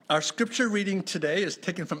Our scripture reading today is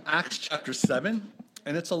taken from Acts chapter 7,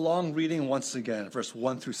 and it's a long reading once again, verse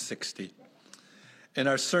 1 through 60. And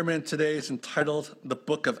our sermon today is entitled, The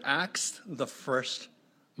Book of Acts, the First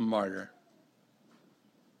Martyr.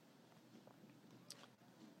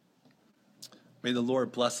 May the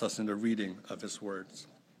Lord bless us in the reading of his words.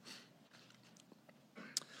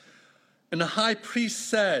 And the high priest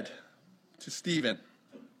said to Stephen,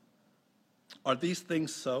 "Are these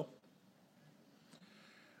things so?"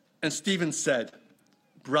 And Stephen said,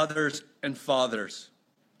 "Brothers and fathers,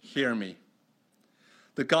 hear me.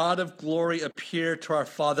 The God of glory appeared to our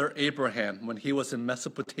father Abraham when he was in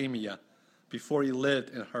Mesopotamia, before he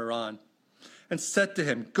lived in Haran, and said to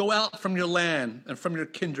him, 'Go out from your land and from your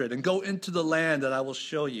kindred, and go into the land that I will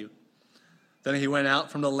show you.' Then he went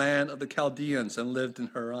out from the land of the Chaldeans and lived in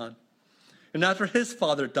Haran. And after his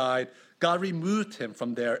father died, God removed him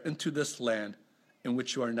from there into this land in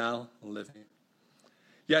which you are now living.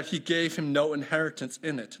 Yet he gave him no inheritance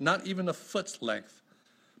in it, not even a foot's length,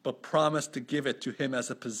 but promised to give it to him as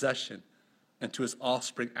a possession and to his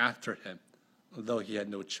offspring after him, though he had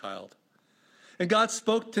no child. And God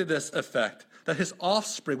spoke to this effect, that his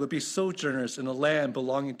offspring would be sojourners in a land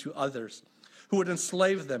belonging to others, who would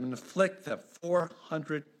enslave them and afflict them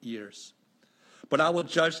 400 years. But I will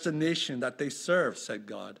judge the nation that they serve, said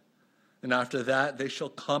God, and after that they shall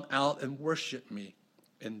come out and worship me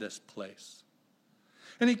in this place.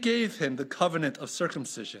 And he gave him the covenant of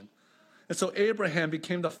circumcision. And so Abraham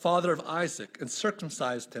became the father of Isaac and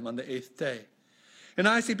circumcised him on the 8th day. And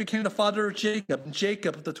Isaac became the father of Jacob, and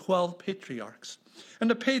Jacob of the 12 patriarchs. And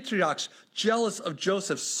the patriarchs, jealous of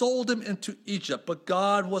Joseph, sold him into Egypt, but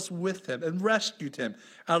God was with him and rescued him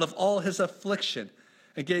out of all his affliction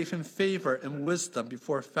and gave him favor and wisdom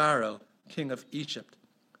before Pharaoh, king of Egypt,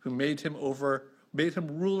 who made him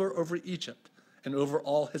ruler over Egypt and over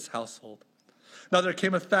all his household. Now there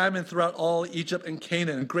came a famine throughout all Egypt and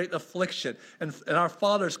Canaan, and great affliction, and our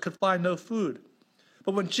fathers could find no food.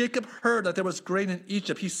 But when Jacob heard that there was grain in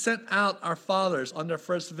Egypt, he sent out our fathers on their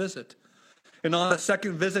first visit. And on the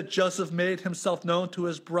second visit, Joseph made himself known to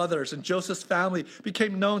his brothers, and Joseph's family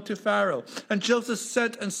became known to Pharaoh. And Joseph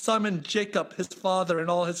sent and summoned Jacob, his father, and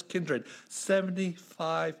all his kindred,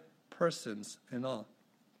 75 persons in all.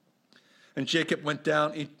 And Jacob went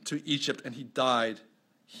down to Egypt, and he died,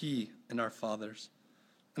 he and our fathers.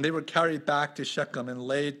 And they were carried back to Shechem and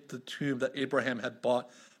laid the tomb that Abraham had bought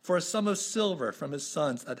for a sum of silver from his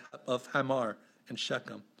sons of Hamor and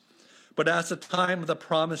Shechem. But as the time of the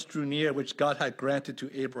promise drew near, which God had granted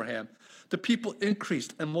to Abraham, the people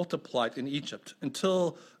increased and multiplied in Egypt,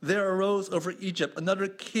 until there arose over Egypt another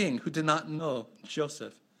king who did not know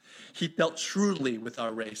Joseph. He dealt shrewdly with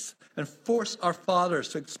our race and forced our fathers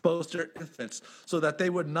to expose their infants so that they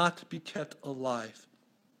would not be kept alive.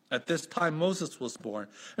 At this time Moses was born,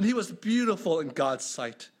 and he was beautiful in God's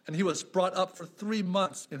sight, and he was brought up for 3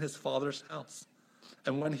 months in his father's house.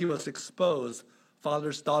 And when he was exposed,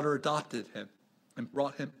 father's daughter adopted him and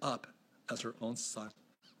brought him up as her own son.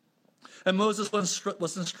 And Moses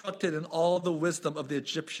was instructed in all the wisdom of the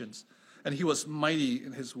Egyptians, and he was mighty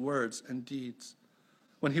in his words and deeds.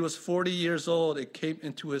 When he was 40 years old, it came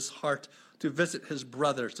into his heart to visit his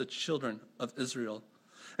brothers, the children of Israel.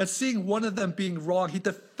 And seeing one of them being wrong, he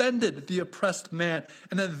defended the oppressed man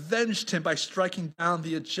and avenged him by striking down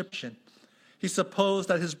the Egyptian. He supposed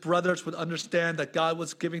that his brothers would understand that God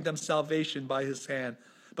was giving them salvation by his hand,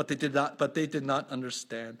 but they did not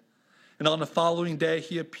understand. And on the following day,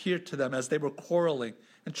 he appeared to them as they were quarreling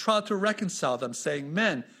and tried to reconcile them, saying,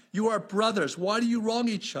 "Men, you are brothers. Why do you wrong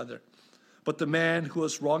each other?" But the man who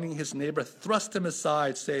was wronging his neighbor thrust him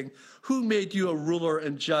aside, saying, "Who made you a ruler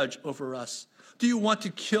and judge over us? Do you want to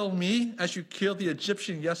kill me as you killed the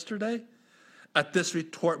Egyptian yesterday?" At this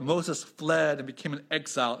retort, Moses fled and became an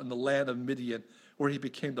exile in the land of Midian, where he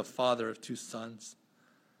became the father of 2 sons.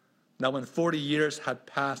 Now when 40 years had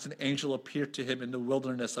passed, an angel appeared to him in the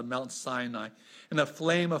wilderness of Mount Sinai, in a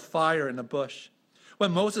flame of fire in a bush.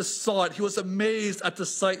 When Moses saw it, he was amazed at the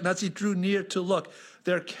sight, and as he drew near to look,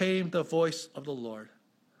 there came the voice of the Lord.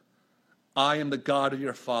 "I am the God of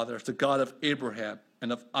your fathers, the God of Abraham,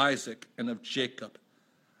 and of Isaac, and of Jacob."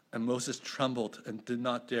 And Moses trembled and did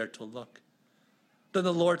not dare to look. Then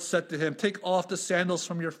the Lord said to him, "Take off the sandals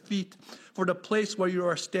from your feet, for the place where you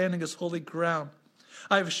are standing is holy ground.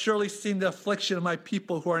 I have surely seen the affliction of my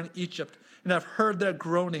people who are in Egypt, and have heard their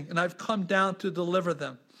groaning, and I have come down to deliver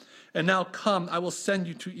them. And now come, I will send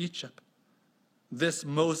you to Egypt." This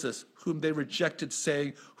Moses, whom they rejected,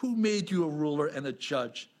 saying, "Who made you a ruler and a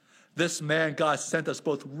judge?" This man God sent us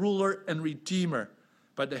both ruler and redeemer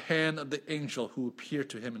by the hand of the angel who appeared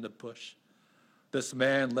to him in the bush. This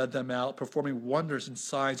man led them out, performing wonders and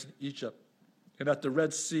signs in Egypt and at the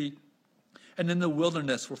Red Sea and in the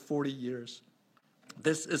wilderness for 40 years.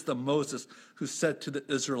 This is the Moses who said to the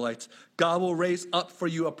Israelites, God will raise up for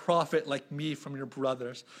you a prophet like me from your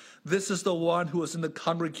brothers. This is the one who was in the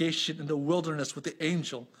congregation in the wilderness with the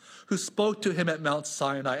angel, who spoke to him at Mount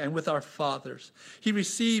Sinai and with our fathers. He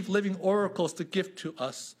received living oracles to give to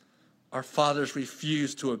us. Our fathers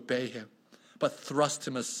refused to obey him, but thrust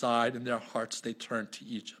him aside. In their hearts they turned to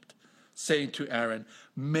Egypt, saying to Aaron,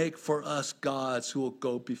 make for us gods who will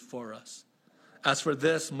go before us. As for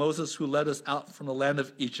this Moses who led us out from the land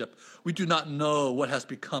of Egypt, we do not know what has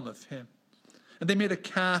become of him. And they made a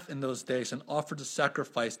calf in those days and offered a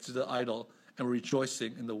sacrifice to the idol and were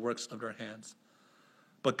rejoicing in the works of their hands.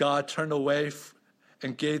 But God turned away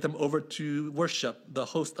and gave them over to worship the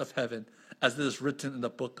host of heaven, as it is written in the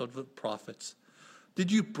book of the prophets.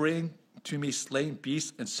 Did you bring to me slain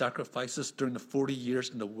beasts and sacrifices during the 40 years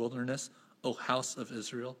in the wilderness, O house of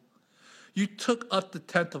Israel? You took up the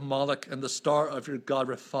tent of Moloch and the star of your god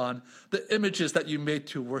Rephan, the images that you made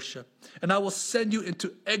to worship, and I will send you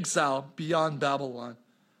into exile beyond Babylon.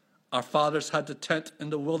 Our fathers had the tent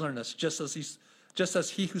in the wilderness, just as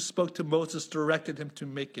he who spoke to Moses directed him to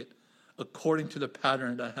make it, according to the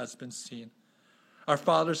pattern that has been seen. Our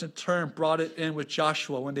fathers in turn brought it in with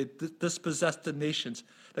Joshua when they dispossessed the nations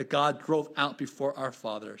that God drove out before our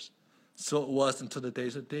fathers. So it was until the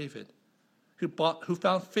days of David, who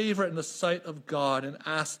found favor in the sight of God and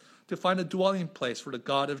asked to find a dwelling place for the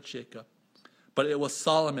God of Jacob. But it was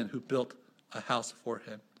Solomon who built a house for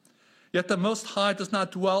him. Yet the Most High does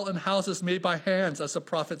not dwell in houses made by hands, as the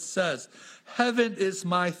prophet says. Heaven is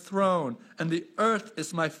my throne, and the earth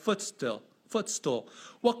is my footstool.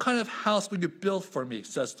 What kind of house will you build for me,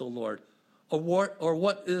 says the Lord? Or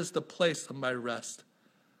what is the place of my rest?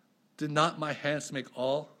 Did not my hands make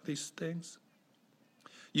all these things?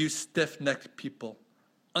 You stiff-necked people,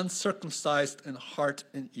 uncircumcised in heart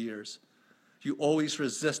and ears, you always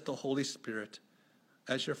resist the Holy Spirit.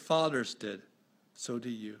 As your fathers did, so do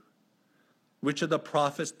you. Which of the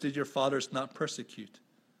prophets did your fathers not persecute?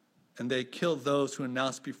 And they killed those who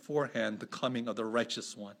announced beforehand the coming of the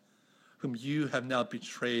righteous one, whom you have now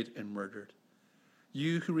betrayed and murdered.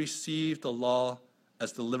 You who received the law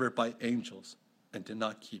as delivered by angels and did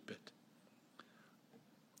not keep it.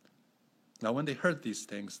 Now when they heard these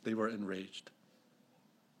things, they were enraged,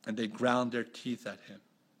 and they ground their teeth at him.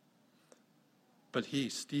 But he,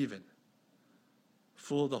 Stephen,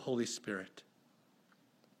 full of the Holy Spirit,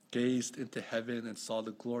 gazed into heaven and saw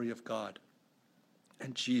the glory of God,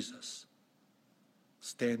 and Jesus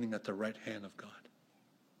standing at the right hand of God.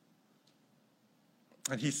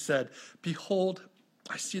 And he said, behold,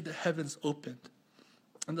 I see the heavens opened,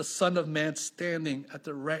 and the Son of Man standing at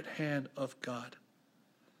the right hand of God.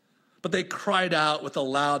 But they cried out with a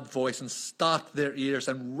loud voice and stopped their ears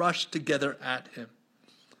and rushed together at him.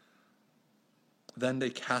 Then they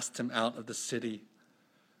cast him out of the city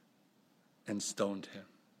and stoned him.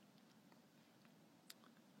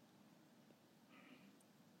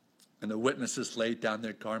 And the witnesses laid down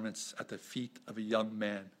their garments at the feet of a young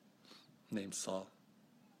man named Saul.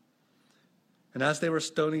 And as they were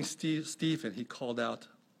stoning Stephen, he called out,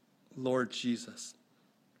 Lord Jesus,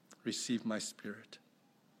 receive my spirit.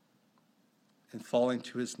 And falling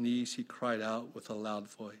to his knees, he cried out with a loud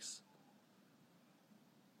voice,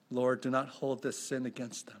 Lord, do not hold this sin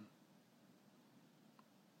against them.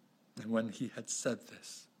 And when he had said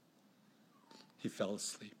this, he fell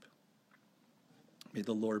asleep. May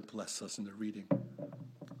the Lord bless us in the reading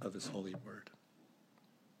of his holy word.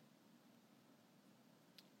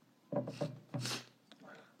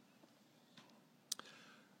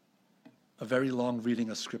 A very long reading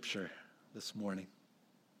of Scripture this morning.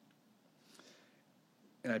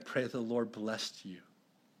 And I pray that the Lord blessed you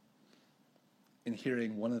in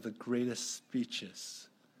hearing one of the greatest speeches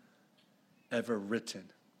ever written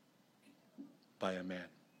by a man.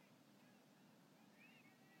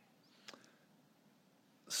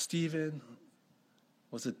 Stephen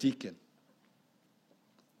was a deacon,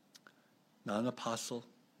 not an apostle,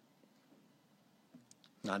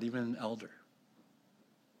 not even an elder,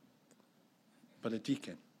 but a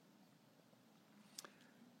deacon.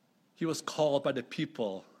 He was called by the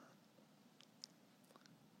people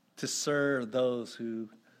to serve those who,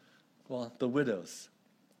 the widows,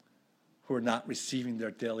 who were not receiving their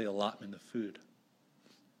daily allotment of food.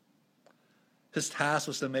 His task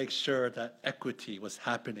was to make sure that equity was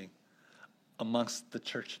happening amongst the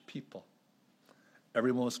church people.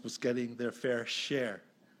 Everyone was getting their fair share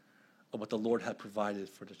of what the Lord had provided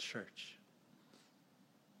for the church.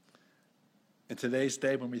 In today's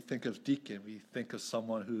day, when we think of deacon, we think of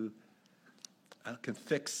someone who and can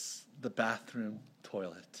fix the bathroom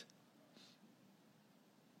toilet.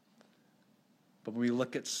 But when we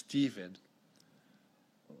look at Stephen,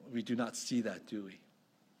 we do not see that, do we?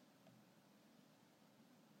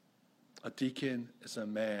 A deacon is a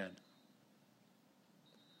man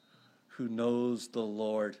who knows the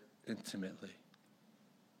Lord intimately,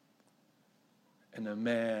 and a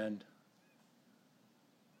man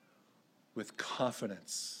with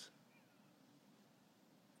confidence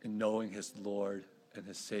in knowing his Lord and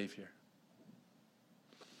his Savior.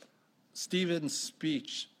 Stephen's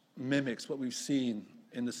speech mimics what we've seen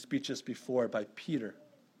in the speeches before by Peter,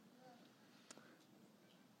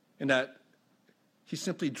 in that he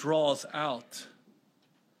simply draws out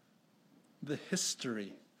the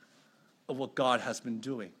history of what God has been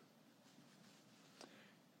doing.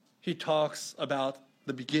 He talks about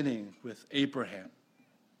the beginning with Abraham,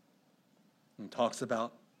 and talks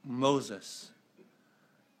about Moses,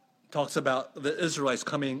 talks about the Israelites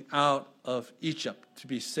coming out of Egypt to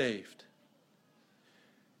be saved.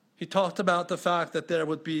 He talked about the fact that there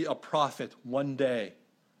would be a prophet one day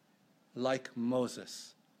like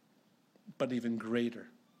Moses, but even greater.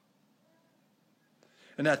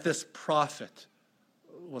 And that this prophet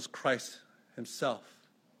was Christ himself.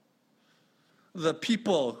 The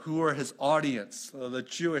people who were his audience, the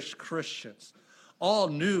Jewish Christians, all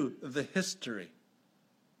knew the history,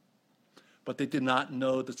 but they did not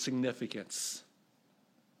know the significance.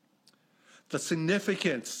 The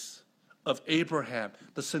significance of Abraham,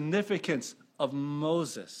 the significance of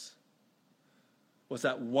Moses, was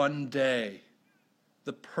that one day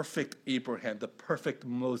the perfect Abraham, the perfect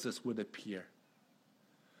Moses would appear,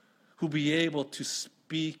 who would be able to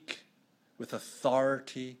speak with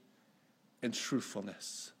authority and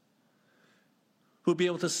truthfulness, who would be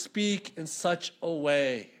able to speak in such a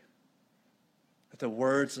way that the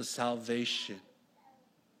words of salvation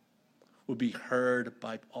would be heard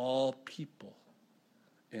by all people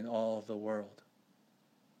in all the world.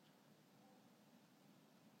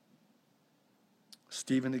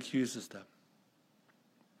 Stephen accuses them.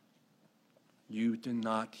 You do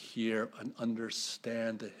not hear and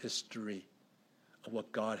understand the history of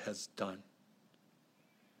what God has done.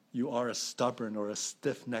 You are a stubborn or a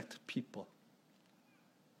stiff-necked people.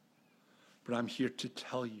 But I'm here to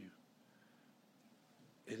tell you,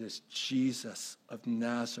 it is Jesus of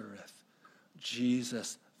Nazareth,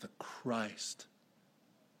 Jesus the Christ.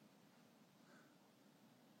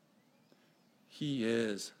 He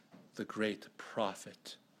is the great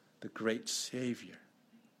prophet, the great Savior,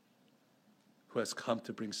 who has come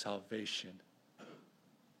to bring salvation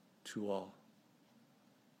to all.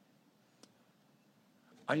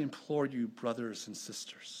 I implore you, brothers and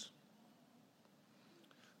sisters,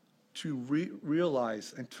 to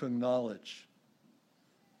realize and to acknowledge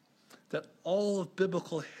that all of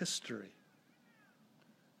biblical history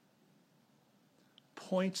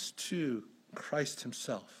points to Christ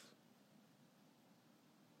himself.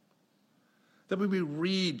 That when we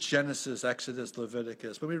read Genesis, Exodus,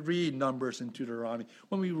 Leviticus, when we read Numbers and Deuteronomy,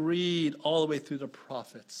 when we read all the way through the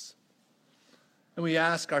prophets, and we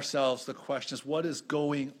ask ourselves the questions, what is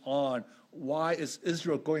going on? Why is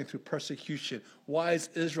Israel going through persecution? Why is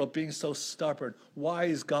Israel being so stubborn? Why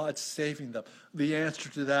is God saving them? The answer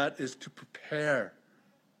to that is to prepare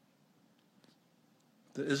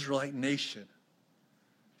the Israelite nation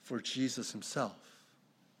for Jesus himself.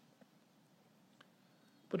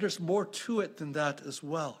 But there's more to it than that as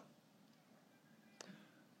well.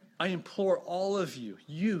 I implore all of you,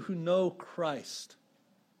 you who know Christ,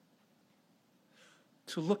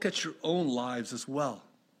 to look at your own lives as well.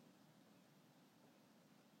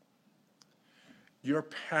 Your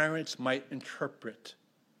parents might interpret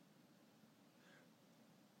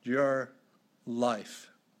your life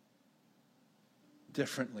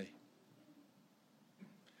differently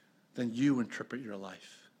than you interpret your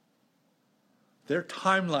life. Their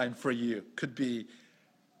timeline for you could be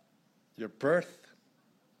your birth,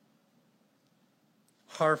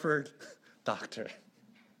 Harvard, doctor.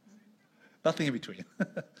 Nothing in between.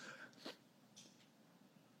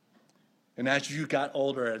 And as you got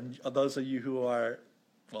older, and those of you who are,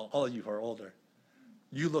 well, all of you who are older,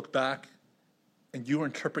 you look back and you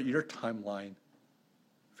interpret your timeline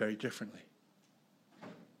very differently.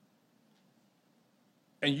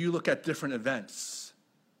 And you look at different events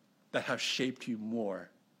that have shaped you more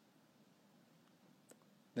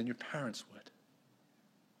than your parents would.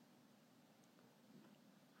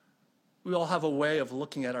 We all have a way of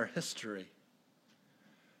looking at our history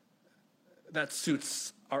that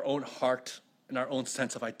suits our own heart and our own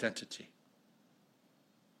sense of identity.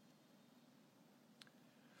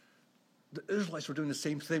 The Israelites were doing the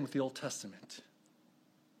same thing with the Old Testament.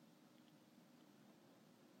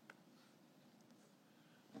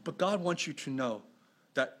 But God wants you to know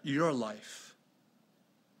that your life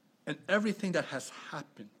and everything that has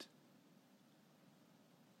happened,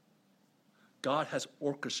 God has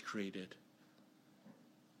orchestrated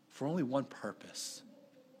for only one purpose: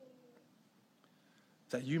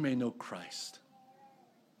 that you may know Christ.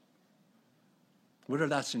 Whether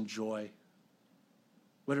that's in joy,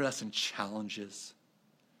 whether that's in challenges,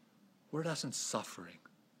 whether that's in suffering.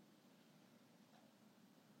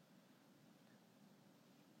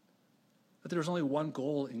 That there's only one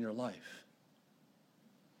goal in your life.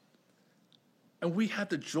 And we have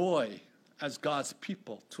the joy as God's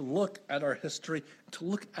people to look at our history, to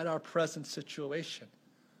look at our present situation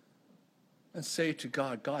and say to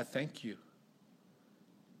God, God, thank you.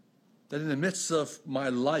 That in the midst of my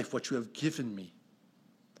life, what you have given me,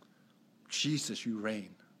 Jesus, you reign.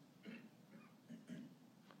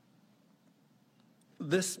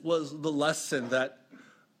 This was the lesson that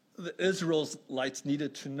the Israelites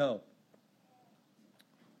needed to know.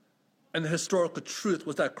 And the historical truth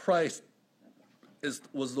was that Christ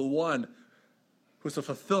was the one who's the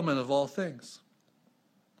fulfillment of all things.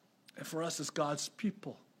 And for us as God's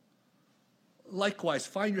people, likewise,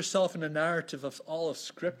 find yourself in the narrative of all of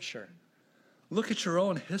Scripture. Look at your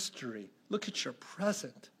own history. Look at your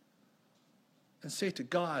present. And say to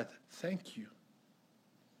God, thank you.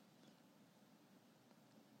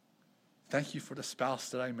 Thank you for the spouse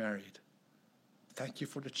that I married. Thank you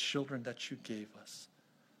for the children that you gave us.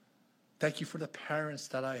 Thank you for the parents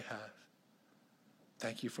that I have.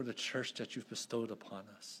 Thank you for the church that you've bestowed upon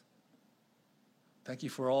us. Thank you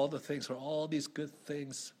for all the things, for all these good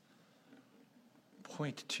things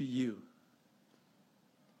point to you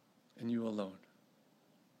and you alone.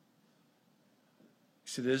 You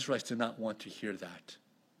see, the Israelites did not want to hear that.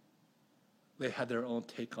 They had their own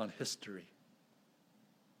take on history.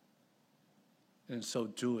 And in so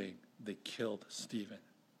doing, they killed Stephen.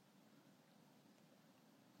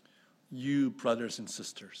 You, brothers and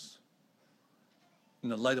sisters, in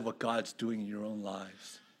the light of what God's doing in your own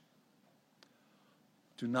lives,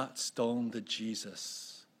 do not stone the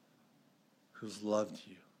Jesus who's loved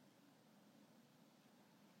you,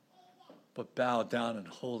 but bow down in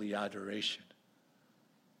holy adoration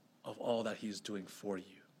of all that he's doing for you.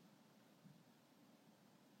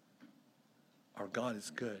 Our God is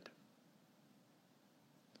good.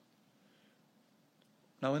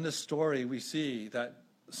 Now in this story, we see that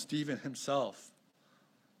Stephen himself,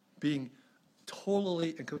 being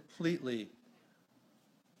totally and completely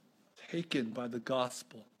taken by the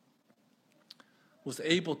gospel, was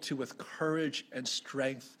able to, with courage and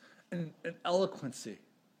strength and eloquency,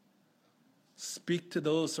 speak to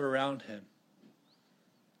those around him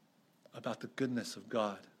about the goodness of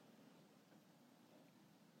God.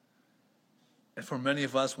 And for many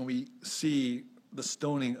of us, when we see the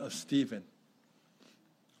stoning of Stephen,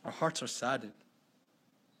 our hearts are saddened.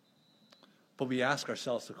 But we ask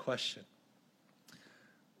ourselves the question,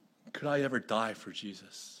 could I ever die for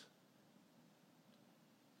Jesus?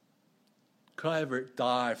 Could I ever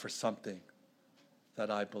die for something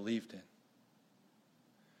that I believed in?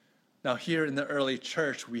 Now here in the early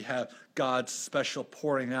church, we have God's special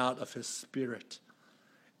pouring out of his Spirit.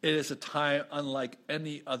 It is a time unlike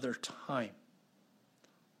any other time.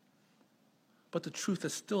 But the truth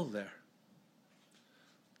is still there.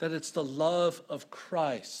 That it's the love of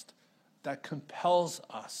Christ that compels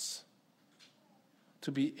us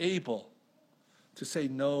to be able to say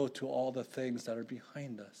no to all the things that are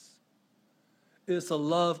behind us. It is the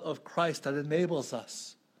love of Christ that enables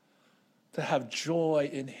us to have joy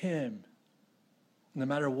in him, no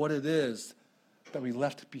matter what it is that we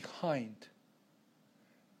left behind.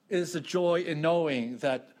 It is the joy in knowing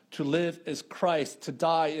that to live is Christ, to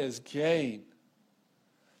die is gain,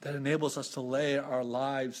 that enables us to lay our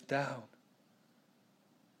lives down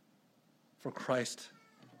for Christ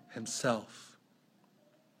himself.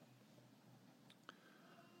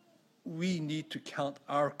 We need to count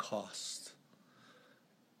our cost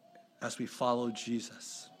as we follow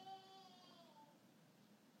Jesus.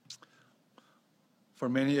 For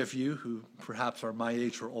many of you who perhaps are my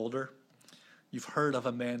age or older, you've heard of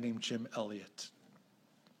a man named Jim Elliot.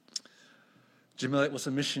 Jim Elliot was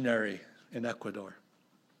a missionary in Ecuador.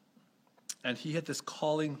 And he had this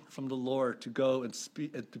calling from the Lord to go and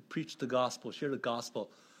speak and to preach the gospel, share the gospel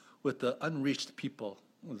with the unreached people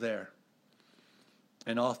there.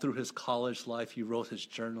 And all through his college life, he wrote his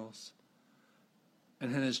journals.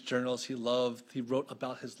 And in his journals, he wrote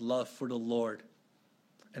about his love for the Lord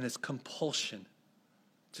and his compulsion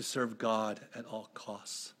to serve God at all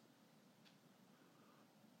costs.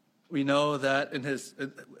 We know that in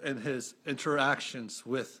his interactions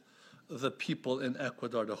with the people in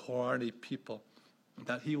Ecuador, the Huarani people,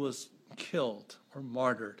 that he was killed or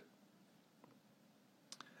martyred.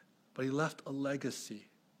 But he left a legacy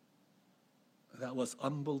that was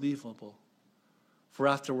unbelievable. For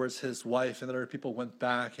afterwards, his wife and other people went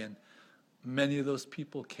back, and many of those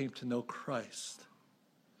people came to know Christ.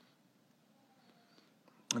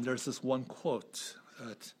 And there's this one quote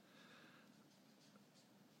that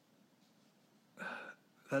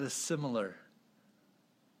is similar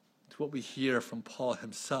to what we hear from Paul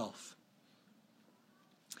himself.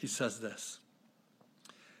 He says this: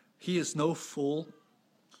 "He is no fool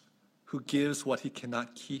who gives what he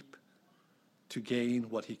cannot keep to gain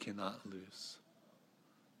what he cannot lose."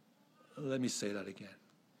 Let me say that again.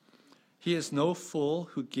 He is no fool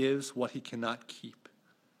who gives what he cannot keep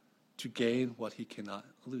to gain what he cannot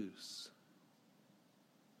lose.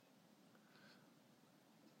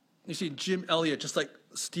 You see, Jim Elliot, just like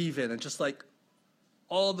Stephen and just like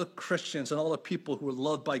all the Christians and all the people who were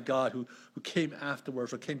loved by God who came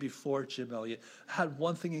afterwards or came before Jim Elliot, had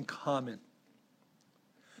one thing in common: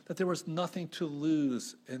 that there was nothing to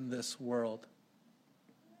lose in this world.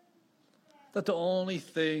 That the only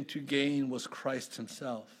thing to gain was Christ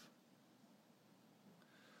himself.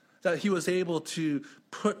 That he was able to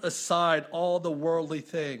put aside all the worldly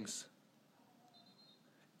things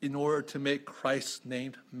in order to make Christ's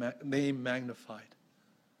name magnified.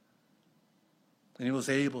 And he was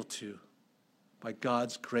able to, by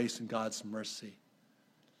God's grace and God's mercy,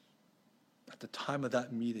 at the time of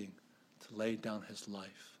that meeting, to lay down his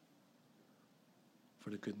life for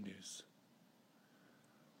the good news.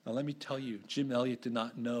 Now let me tell you, Jim Elliot did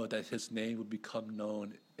not know that his name would become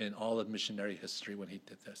known in all of missionary history when he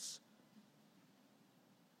did this.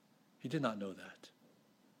 He did not know that.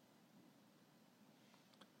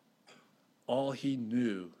 All he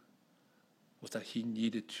knew was that he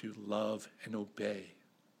needed to love and obey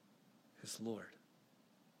his Lord.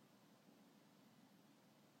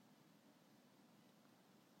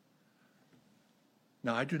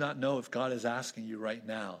 Now, I do not know if God is asking you right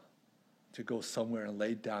now to go somewhere and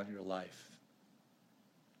lay down your life.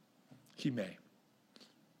 He may.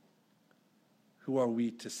 Who are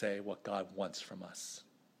we to say what God wants from us?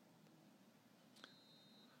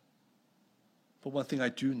 But one thing I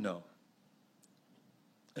do know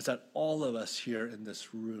is that all of us here in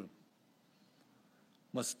this room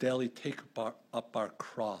must daily take up our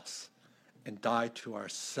cross and die to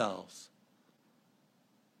ourselves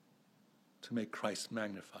to make Christ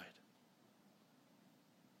magnified.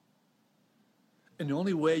 And the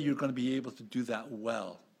only way you're going to be able to do that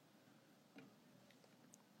well,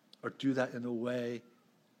 or do that in a way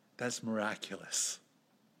that's miraculous,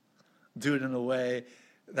 do it in a way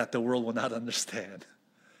that the world will not understand,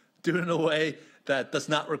 do it in a way that does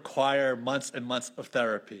not require months and months of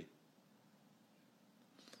therapy,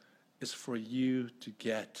 is for you to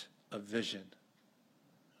get a vision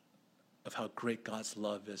of how great God's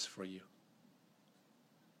love is for you.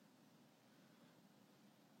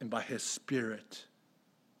 And by his Spirit,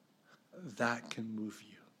 that can move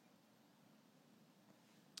you.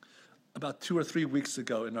 About 2 or 3 weeks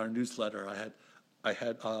ago in our newsletter, I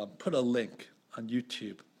had put a link on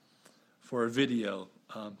YouTube for a video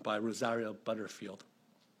by Rosaria Butterfield.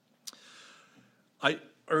 I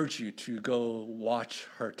urge you to go watch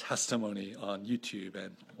her testimony on YouTube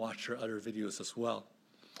and watch her other videos as well.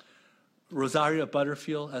 Rosaria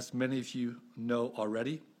Butterfield, as many of you know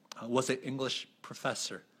already, was an English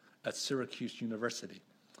professor at Syracuse University.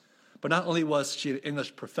 But not only was she an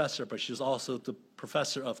English professor, but she was also the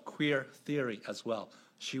professor of queer theory as well.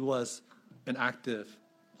 She was an active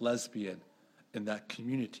lesbian in that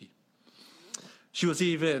community. She was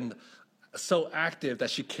even so active that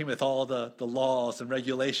she came with all the laws and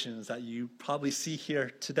regulations that you probably see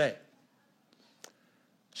here today.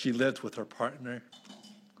 She lived with her partner,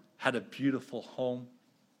 had a beautiful home,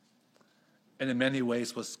 and in many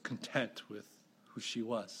ways was content with who she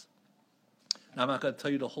was. Now, I'm not going to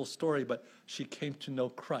tell you the whole story, but she came to know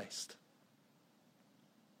Christ.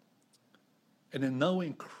 And in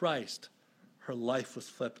knowing Christ, her life was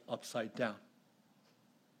flipped upside down.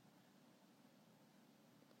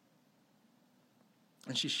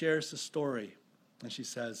 And she shares the story, and she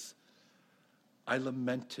says, I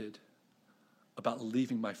lamented about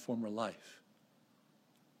leaving my former life.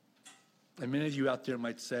 And many of you out there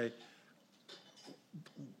might say,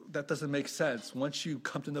 that doesn't make sense. Once you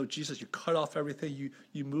come to know Jesus, you cut off everything,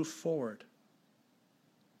 you move forward.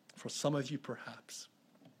 For some of you, perhaps.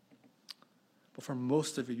 But for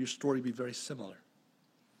most of you, your story will be very similar.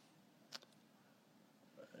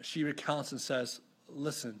 She recounts and says,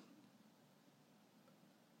 listen,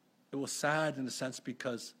 it was sad in a sense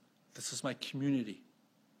because this is my community.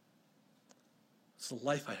 It's the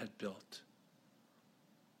life I had built.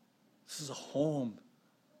 This is a home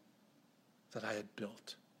that I had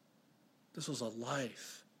built. This was a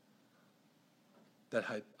life that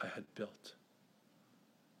I had built.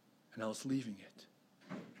 And I was leaving it.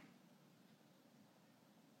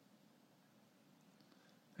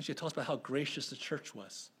 And she talks about how gracious the church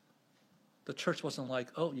was. The church wasn't like,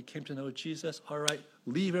 oh, you came to know Jesus, all right,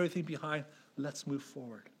 leave everything behind, let's move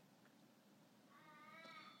forward.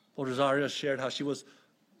 Well, Rosario shared how she was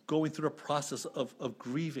going through a process of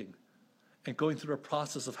grieving and going through a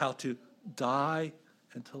process of how to die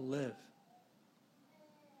and to live.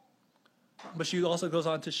 But she also goes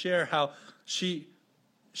on to share how she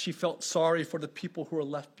felt sorry for the people who were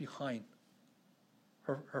left behind.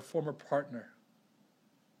 Her former partner,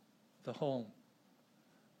 the home,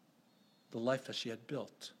 the life that she had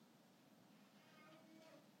built.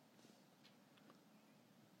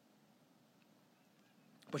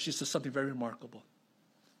 But she said something very remarkable.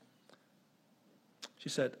 She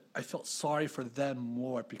said, I felt sorry for them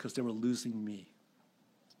more because they were losing me.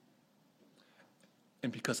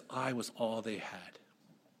 And because I was all they had.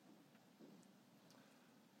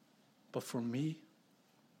 But for me,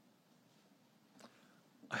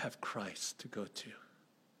 I have Christ to go to.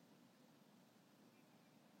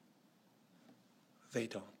 They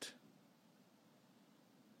don't.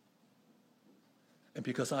 And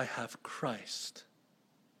because I have Christ,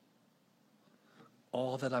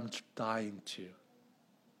 all that I'm dying to,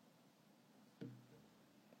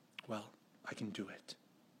 well, I can do it.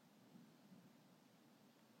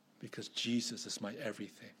 Because Jesus is my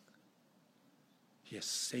everything. He has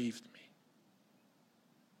saved me.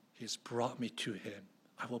 He has brought me to him.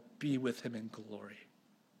 I will be with him in glory.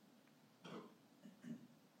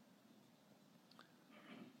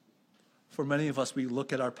 For many of us, we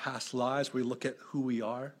look at our past lives, we look at who we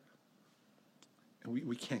are, and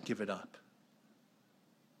we can't give it up.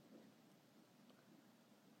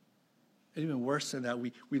 And even worse than that,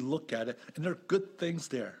 we look at it, and there are good things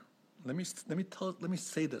there. Let me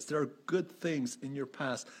say this. There are good things in your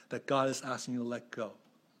past that God is asking you to let go.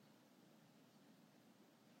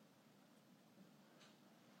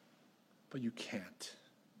 But you can't.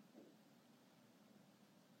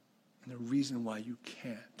 And the reason why you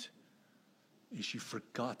can't is you've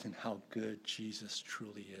forgotten how good Jesus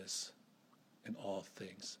truly is in all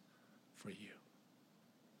things for you.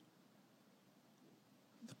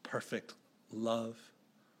 The perfect love,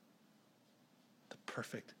 the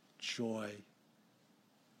perfect joy,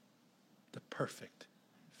 the perfect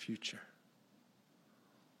future.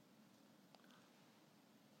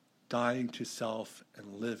 Dying to self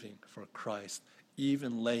and living for Christ,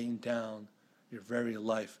 even laying down your very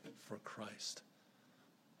life for Christ.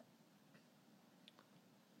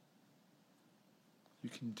 We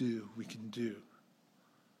can do,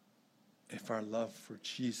 if our love for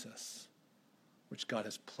Jesus, which God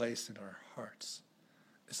has placed in our hearts,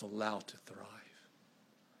 is allowed to thrive.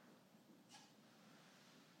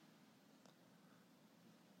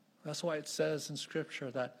 That's why it says in Scripture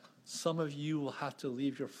that some of you will have to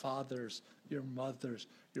leave your fathers, your mothers,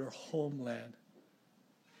 your homeland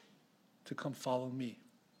to come follow me.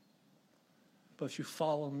 But if you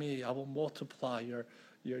follow me, I will multiply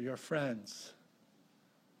your friends.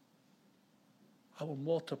 I will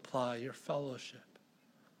multiply your fellowship.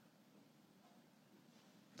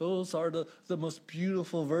 Those are the most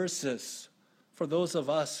beautiful verses for those of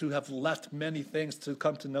us who have left many things to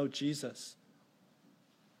come to know Jesus.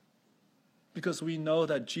 Because we know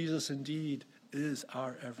that Jesus indeed is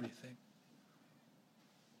our everything.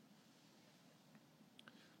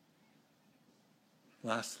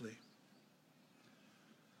 Lastly,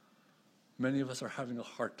 many of us are having a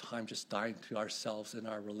hard time just dying to ourselves in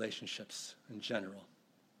our relationships in general.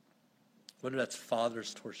 Whether that's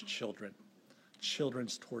fathers towards children, children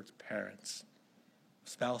towards parents,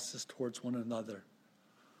 spouses towards one another,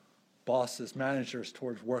 bosses, managers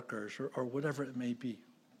towards workers, or whatever it may be.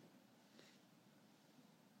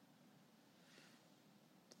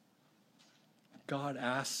 God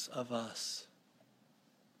asks of us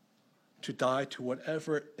to die to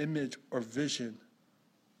whatever image or vision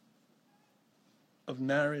of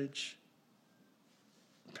marriage,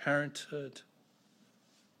 parenthood,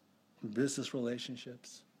 business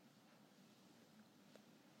relationships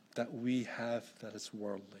that we have that is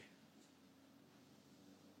worldly.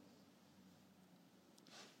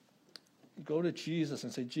 Go to Jesus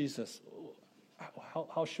and say, Jesus,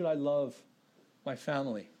 how should I love my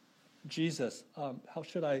family? Jesus, how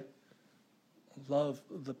should I love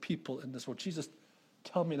the people in this world? Jesus,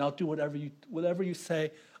 tell me and I'll do whatever you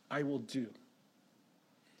say, I will do.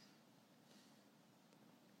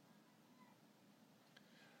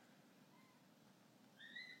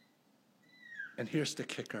 And here's the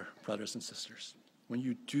kicker, brothers and sisters. When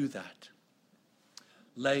you do that,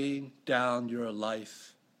 laying down your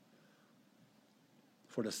life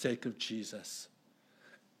for the sake of Jesus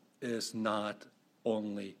is not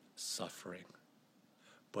only suffering,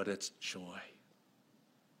 but it's joy.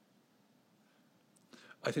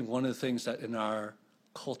 I think one of the things that in our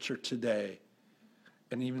culture today,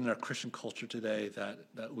 and even in our Christian culture today,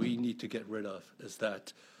 that we need to get rid of is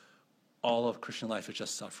that all of Christian life is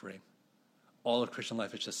just suffering. All of Christian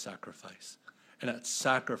life is just sacrifice. And at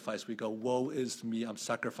sacrifice, we go, woe is me, I'm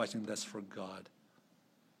sacrificing this for God.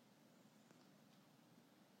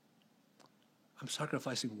 I'm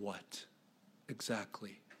sacrificing what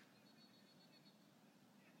exactly?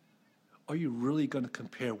 Are you really going to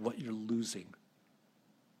compare what you're losing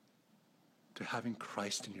to having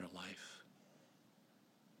Christ in your life?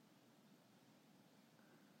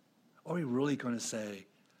 Are we really going to say,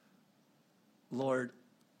 Lord,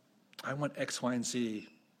 I want X, Y, and Z.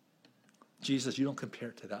 Jesus, you don't compare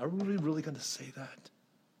it to that. Are we really going to say that?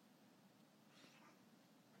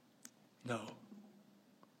 No.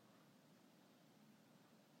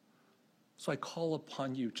 So I call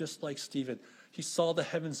upon you, just like Stephen. He saw the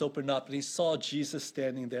heavens open up, and he saw Jesus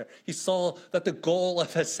standing there. He saw that the goal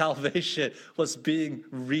of his salvation was being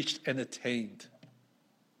reached and attained.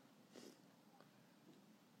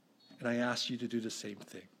 And I ask you to do the same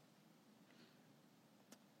thing.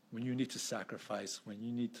 When you need to sacrifice, when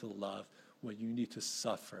you need to love, when you need to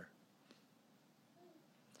suffer,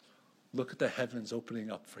 look at the heavens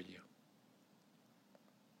opening up for you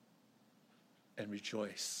and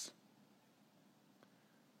rejoice.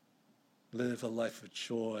 Live a life of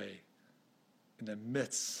joy in the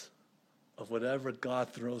midst of whatever God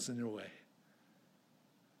throws in your way.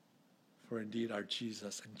 For indeed our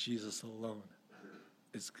Jesus and Jesus alone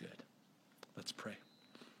is good. Let's pray.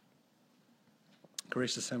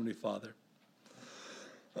 Gracious Heavenly Father,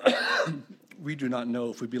 we do not know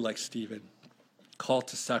if we'd be like Stephen, called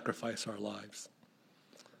to sacrifice our lives.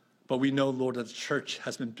 But we know, Lord, that the church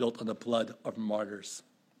has been built on the blood of martyrs.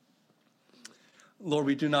 Lord,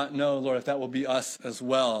 we do not know, Lord, if that will be us as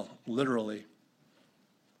well, literally.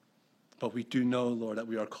 But we do know, Lord, that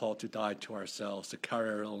we are called to die to ourselves, to carry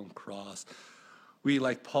our own cross. We,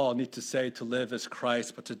 like Paul, need to say to live is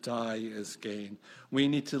Christ, but to die is gain. We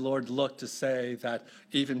need to, Lord, look to say that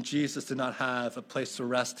even Jesus did not have a place to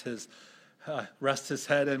rest his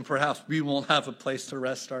head, and perhaps we won't have a place to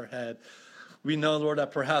rest our head. We know, Lord,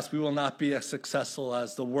 that perhaps we will not be as successful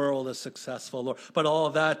as the world is successful, Lord. But all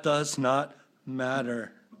of that does not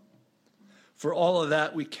matter. For all of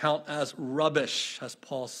that we count as rubbish, as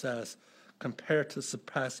Paul says, compared to the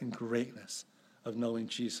surpassing greatness of knowing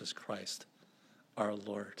Jesus Christ, our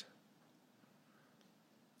Lord.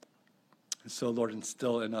 And so, Lord,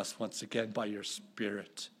 instill in us once again by your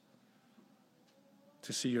Spirit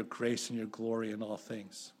to see your grace and your glory in all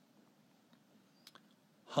things.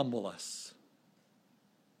 Humble us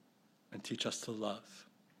and teach us to love.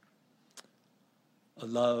 A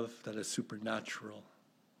love that is supernatural.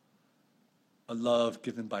 A love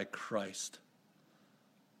given by Christ.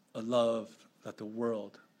 A love that the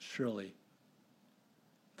world surely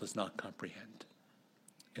does not comprehend.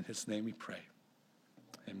 In his name we pray.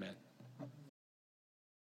 Amen.